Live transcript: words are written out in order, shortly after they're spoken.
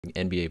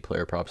NBA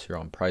player props here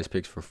on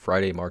PrizePicks for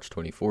Friday, March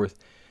 24th.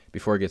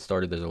 Before I get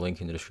started, there's a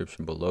link in the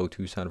description below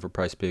to sign up for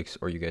PrizePicks,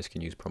 or you guys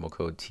can use promo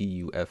code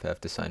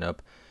TUFF to sign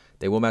up.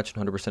 They will match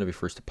 100% of your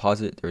first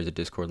deposit. There is a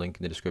Discord link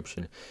in the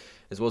description,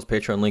 as well as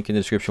Patreon link in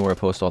the description where I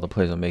post all the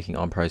plays I'm making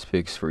on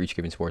PrizePicks for each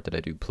given sport that I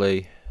do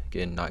play.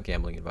 Again, not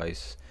gambling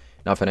advice,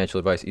 not financial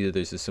advice either.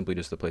 This is simply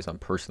just the plays I'm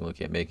personally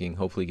looking at making.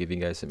 Hopefully giving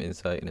you guys some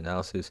insight and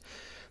analysis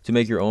to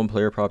make your own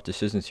player prop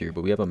decisions here.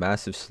 But we have a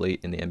massive slate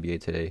in the NBA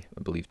today.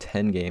 I believe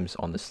 10 games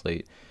on the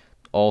slate.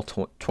 All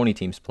 20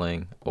 teams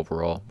playing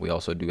overall. We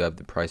also do have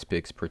the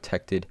PrizePicks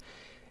protected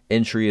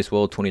entry as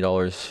well,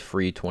 $20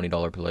 free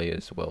 $20 play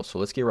as well. So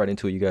let's get right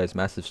into it, you guys.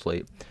 Massive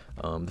slate.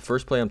 The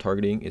first play I'm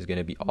targeting is going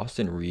to be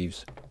Austin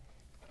Reeves,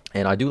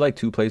 and I do like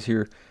two plays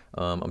here.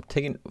 I'm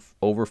taking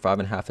over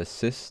 5.5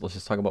 assists. Let's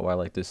just talk about why I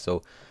like this.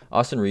 So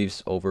Austin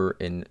Reeves over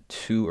in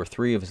 2 or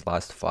 3 of his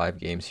last 5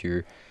 games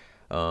here.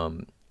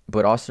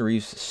 But Austin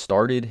Reeves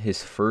started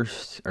his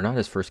first, or not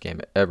his first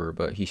game ever,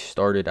 but he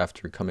started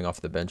after coming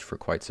off the bench for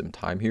quite some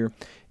time here.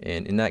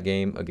 And in that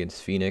game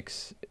against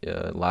Phoenix,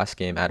 last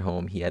game at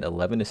home, he had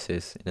 11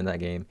 assists. And in that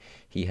game,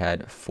 he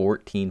had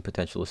 14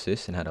 potential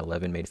assists and had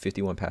 11, made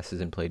 51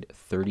 passes and played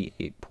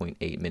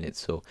 38.8 minutes.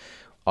 So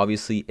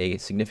obviously a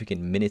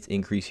significant minutes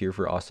increase here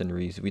for Austin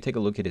Reeves. If we take a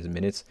look at his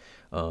minutes,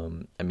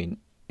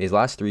 his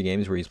last 3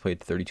 games where he's played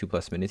 32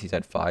 plus minutes, he's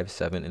had 5,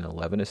 7, and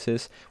 11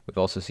 assists. We've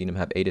also seen him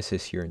have 8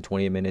 assists here in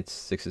 20 minutes,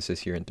 6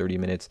 assists here in 30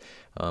 minutes,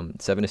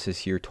 7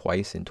 assists here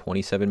twice in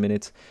 27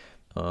 minutes.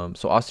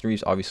 So Austin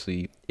Reeves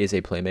obviously is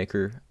a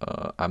playmaker.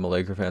 I'm a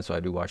Laker fan, so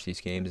I do watch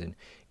these games. And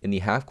in the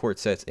half-court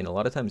sets, and a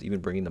lot of times even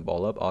bringing the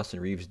ball up,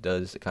 Austin Reeves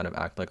does kind of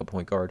act like a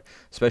point guard,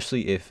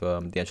 especially if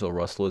D'Angelo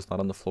Russell is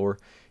not on the floor.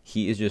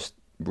 He is just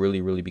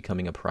really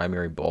becoming a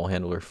primary ball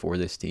handler for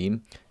this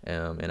team,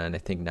 and I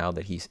think now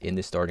that he's in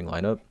the starting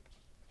lineup,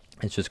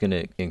 it's just going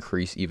to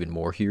increase even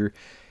more here.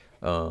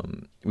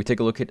 We take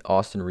a look at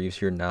Austin Reeves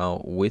here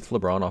now with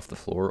LeBron off the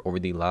floor over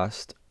the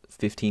last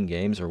 15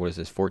 games, or what is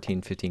this,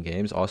 15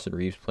 games. Austin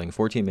Reeves playing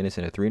 14 minutes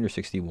in a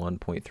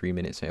 361.3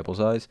 minute sample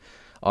size.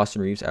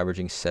 Austin Reeves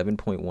averaging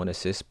 7.1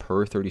 assists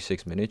per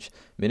 36 minutes,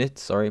 and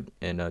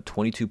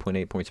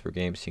 22.8 points per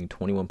game, seeing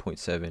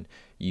 21.7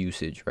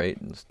 usage, right?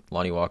 And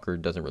Lonnie Walker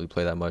doesn't really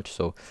play that much.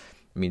 So,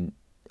 I mean,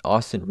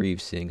 Austin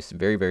Reeves seeing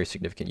very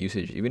significant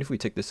usage. Even if we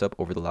take this up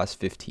over the last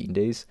 15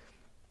 days,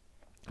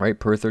 right,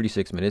 per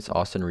 36 minutes,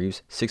 Austin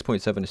Reeves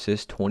 6.7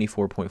 assists,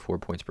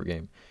 24.4 points per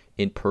game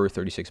in per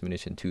 36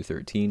 minutes in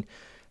 213.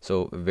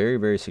 So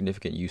very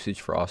significant usage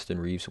for Austin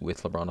Reeves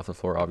with LeBron off the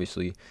floor,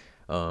 obviously.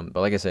 But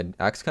like I said,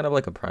 acts kind of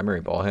like a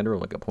primary ball handler,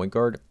 like a point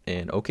guard.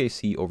 And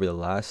OKC over the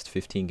last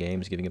 15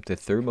 games, giving up the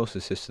 3rd most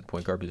assists to the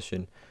point guard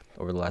position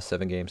over the last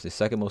 7 games, the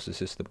 2nd most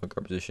assists to the point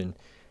guard position.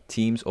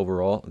 Teams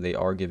overall, they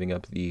are giving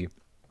up the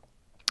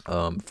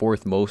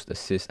 4th most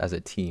assists as a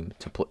team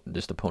to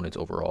just opponents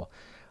overall.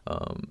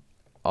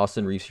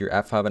 Austin Reeves here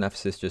at 5.5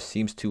 assists just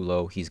seems too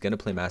low. He's going to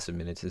play massive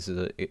minutes. This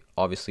is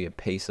obviously a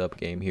pace-up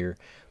game here.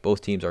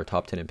 Both teams are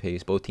top 10 in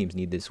pace. Both teams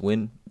need this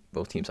win.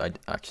 Both teams I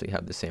actually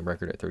have the same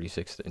record at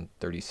 36 and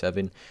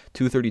 37.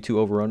 232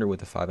 over-under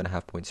with a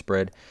 5.5 point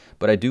spread.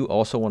 But I do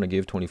also want to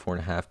give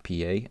 24.5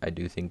 PA. I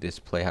do think this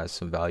play has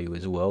some value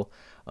as well.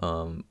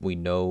 We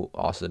know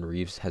Austin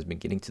Reeves has been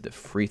getting to the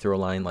free throw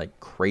line like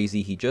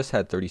crazy. He just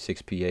had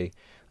 36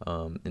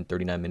 PA in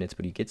 39 minutes,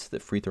 but he gets to the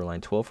free throw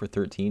line 12 for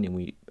 13, and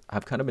we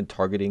have kind of been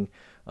targeting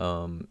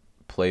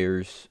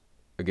players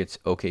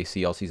against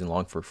OKC all season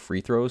long for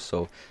free throws.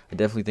 So I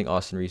definitely think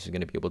Austin Reeves is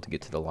going to be able to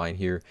get to the line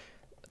here.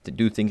 I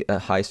do think a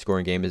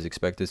high-scoring game is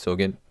expected. So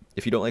again,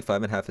 if you don't like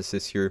 5.5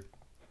 assists here,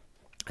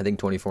 I think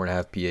 24.5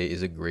 PA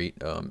is a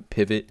great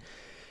pivot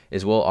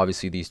as well.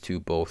 Obviously, these two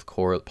both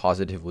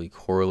positively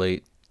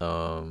correlate.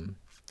 But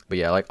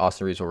yeah, I like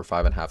Austin Reeves over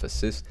 5.5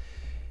 assists.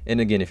 And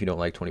again, if you don't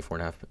like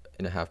 24.5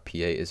 PA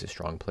is a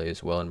strong play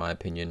as well, in my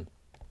opinion.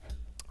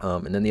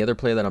 And then the other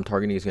play that I'm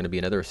targeting is going to be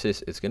another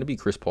assist. It's going to be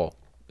Chris Paul.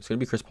 It's going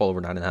to be Chris Paul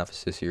over 9.5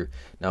 assists here.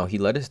 Now, he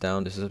let us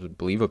down. This is, I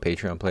believe, a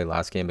Patreon play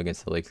last game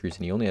against the Lakers,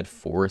 and he only had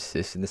 4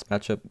 assists in this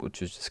matchup,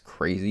 which is just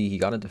crazy. He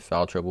got into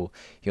foul trouble.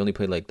 He only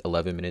played like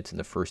 11 minutes in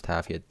the first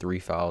half. He had 3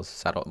 fouls,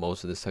 sat out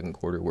most of the second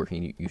quarter, where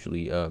he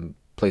usually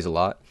plays a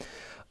lot.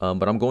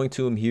 But I'm going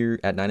to him here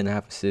at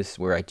 9.5 assists,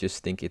 where I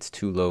just think it's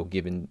too low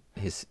given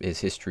his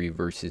history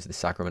versus the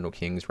Sacramento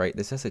Kings, right?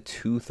 This has a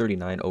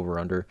 239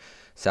 over-under.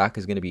 Sac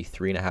is going to be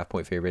 3.5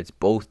 point favorites.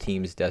 Both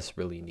teams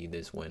desperately need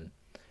this win.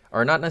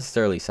 Or not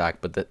necessarily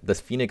Sac, but the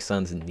Phoenix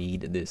Suns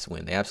need this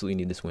win. They absolutely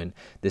need this win.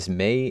 This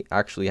may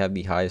actually have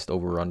the highest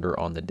over-under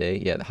on the day.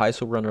 Yeah, the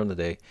highest over-under on the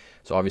day.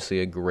 So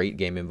obviously a great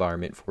game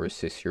environment for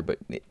assists here. But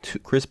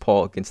Chris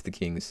Paul against the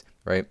Kings,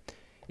 right?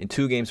 In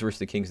 2 games versus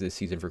the Kings this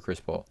season for Chris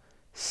Paul,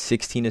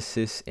 16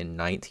 assists and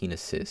 19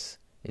 assists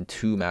in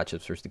 2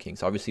 matchups versus the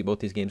Kings. Obviously,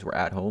 both these games were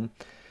at home.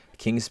 The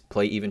Kings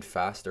play even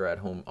faster at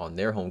home on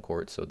their home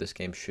court, so this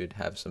game should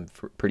have some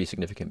pretty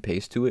significant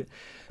pace to it.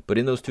 But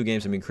in those 2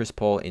 games, I mean, Chris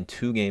Paul in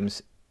 2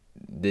 games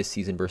this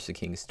season versus the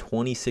Kings.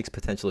 26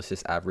 potential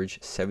assists average,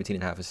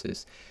 17.5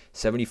 assists,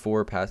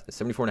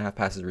 74.5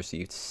 passes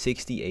received,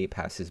 68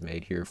 passes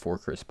made here for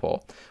Chris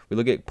Paul. We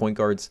look at point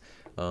guards,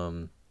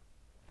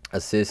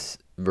 assists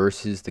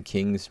versus the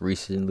Kings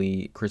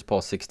recently. Chris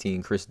Paul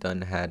 16, Chris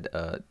Dunn had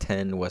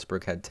 10,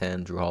 Westbrook had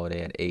 10, Drew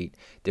Holiday had 8,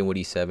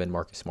 Dinwiddie 7,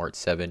 Marcus Smart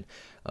 7.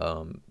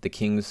 The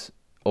Kings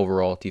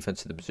overall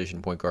defense to the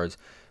position point guards,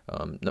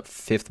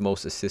 fifth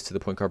most assists to the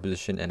point guard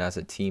position, and as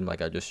a team,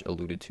 like I just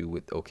alluded to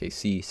with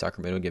OKC,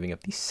 Sacramento giving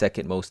up the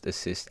second most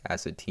assists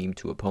as a team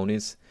to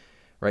opponents.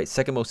 Right,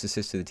 second most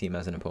assists to the team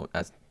as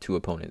to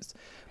opponents.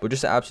 But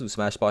just an absolute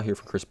smash spot here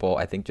for Chris Paul.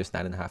 I think just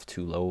 9.5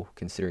 too low,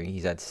 considering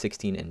he's had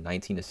 16 and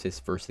 19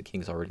 assists versus the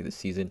Kings already this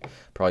season.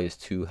 Probably his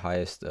 2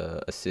 highest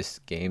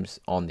assist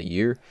games on the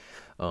year.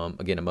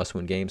 Again, a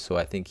must-win game. So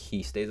I think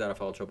he stays out of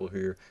foul trouble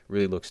here.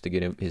 Really looks to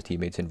get his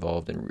teammates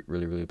involved and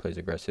really plays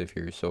aggressive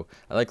here. So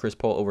I like Chris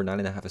Paul over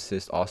 9.5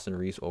 assists. Austin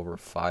Reeves over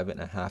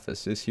 5.5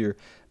 assists here.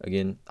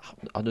 Again,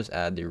 I'll just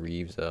add the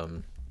Reeves.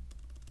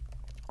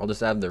 I'll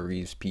just add the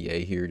Reeves PA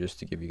here just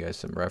to give you guys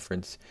some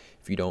reference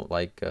if you don't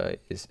like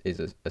his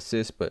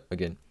assist. But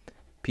again,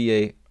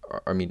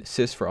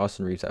 assists for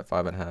Austin Reeves at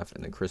 5.5,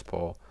 and then Chris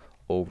Paul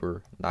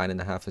over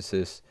 9.5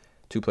 assists.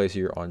 2 plays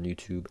here on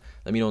YouTube.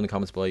 Let me know in the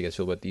comments below how you guys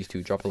feel about these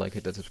two. Drop a like,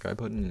 hit that subscribe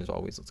button, and as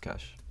always, let's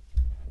cash.